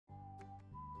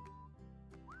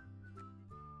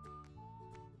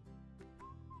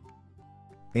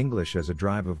English as a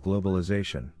drive of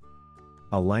globalization.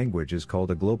 A language is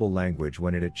called a global language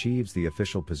when it achieves the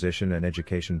official position and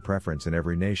education preference in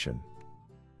every nation.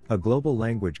 A global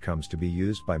language comes to be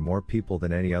used by more people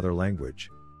than any other language.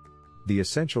 The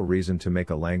essential reason to make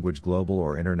a language global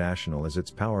or international is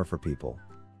its power for people.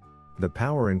 The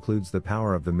power includes the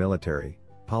power of the military,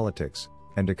 politics,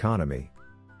 and economy.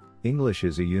 English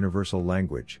is a universal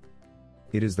language.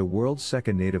 It is the world's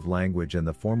second native language and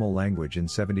the formal language in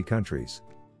 70 countries.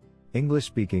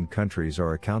 English-speaking countries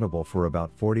are accountable for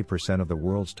about 40% of the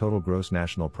world's total gross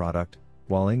national product,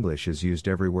 while English is used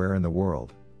everywhere in the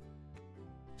world.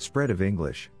 Spread of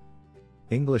English.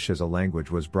 English as a language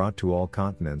was brought to all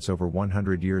continents over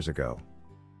 100 years ago.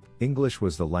 English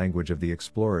was the language of the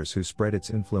explorers who spread its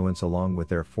influence along with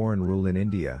their foreign rule in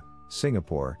India,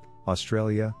 Singapore,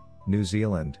 Australia, New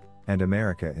Zealand, and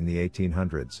America in the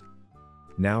 1800s.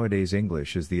 Nowadays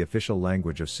English is the official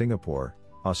language of Singapore,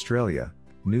 Australia,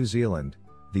 New Zealand,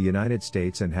 the United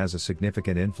States and has a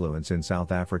significant influence in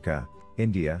South Africa,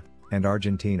 India, and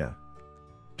Argentina.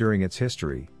 During its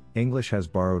history, English has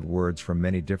borrowed words from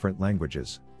many different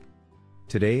languages.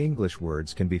 Today English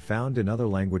words can be found in other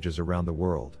languages around the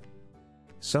world.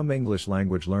 Some English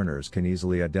language learners can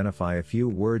easily identify a few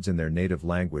words in their native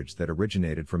language that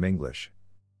originated from English.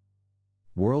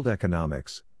 World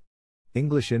economics.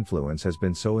 English influence has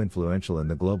been so influential in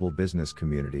the global business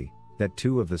community that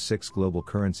 2 of the 6 global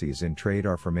currencies in trade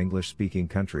are from English-speaking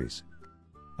countries.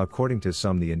 According to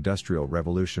some, the Industrial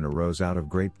Revolution arose out of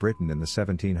Great Britain in the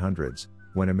 1700s,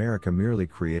 when America merely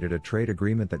created a trade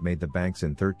agreement that made the banks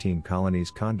in 13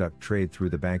 colonies conduct trade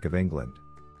through the Bank of England.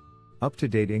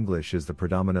 Up-to-date English is the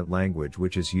predominant language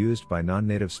which is used by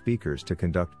non-native speakers to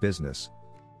conduct business.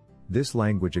 This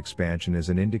language expansion is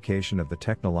an indication of the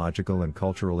technological and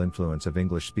cultural influence of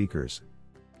English speakers.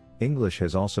 English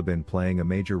has also been playing a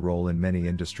major role in many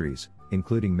industries,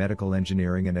 including medical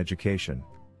engineering and education.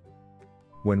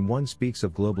 When one speaks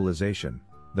of globalization,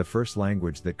 the first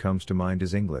language that comes to mind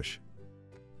is English.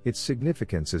 Its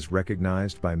significance is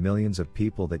recognized by millions of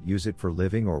people that use it for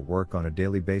living or work on a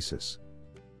daily basis.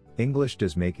 English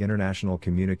does make international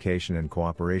communication and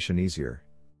cooperation easier.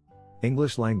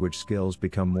 English language skills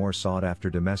become more sought after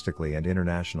domestically and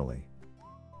internationally.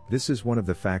 This is one of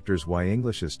the factors why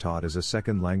English is taught as a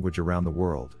second language around the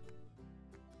world.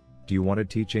 Do you want to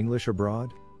teach English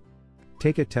abroad?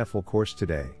 Take a TEFL course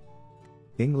today.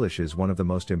 English is one of the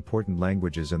most important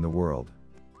languages in the world.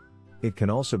 It can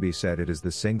also be said it is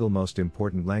the single most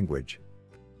important language.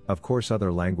 Of course,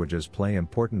 other languages play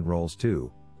important roles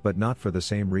too, but not for the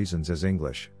same reasons as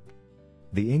English.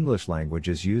 The English language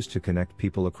is used to connect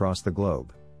people across the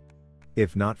globe.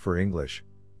 If not for English,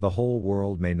 the whole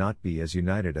world may not be as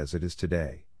united as it is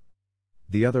today.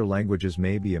 The other languages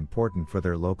may be important for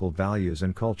their local values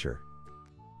and culture.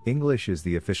 English is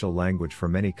the official language for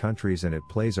many countries and it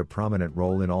plays a prominent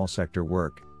role in all sector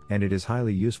work, and it is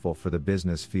highly useful for the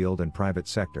business field and private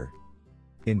sector.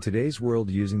 In today's world,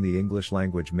 using the English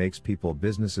language makes people,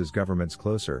 businesses, governments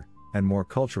closer, and more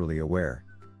culturally aware.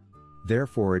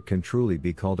 Therefore, it can truly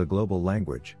be called a global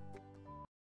language.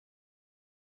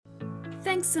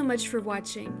 Thanks so much for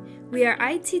watching. We are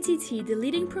ITTT, the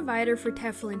leading provider for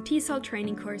TEFL and TESOL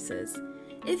training courses.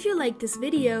 If you liked this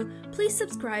video, please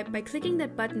subscribe by clicking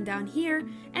that button down here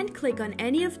and click on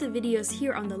any of the videos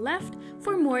here on the left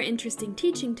for more interesting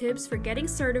teaching tips for getting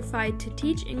certified to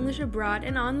teach English abroad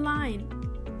and online.